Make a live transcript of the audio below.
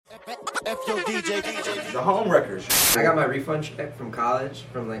The home wreckers. I got my refund check from college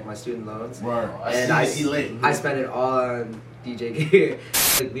from like my student loans. Right. And I spent it all on DJ gear.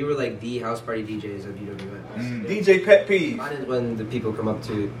 Like, we were like the house party DJs of UWM. DJ pet peeve. Mine is when the people come up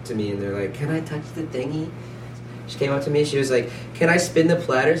to me and they're like, "Can I touch the thingy?" She came up to me, she was like, "Can I spin the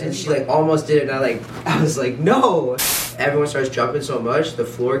platters?" And she like almost did it, and I was like, "No!" Everyone starts jumping so much, the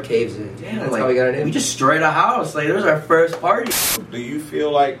floor caves in. Damn, that's like, how we got it in. We just destroyed a house. Like, it was our first party. Do you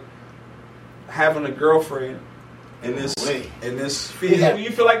feel like having a girlfriend in this field? Yeah. Do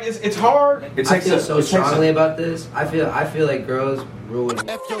you feel like it's hard? I feel so strongly about this. I feel like girls ruin.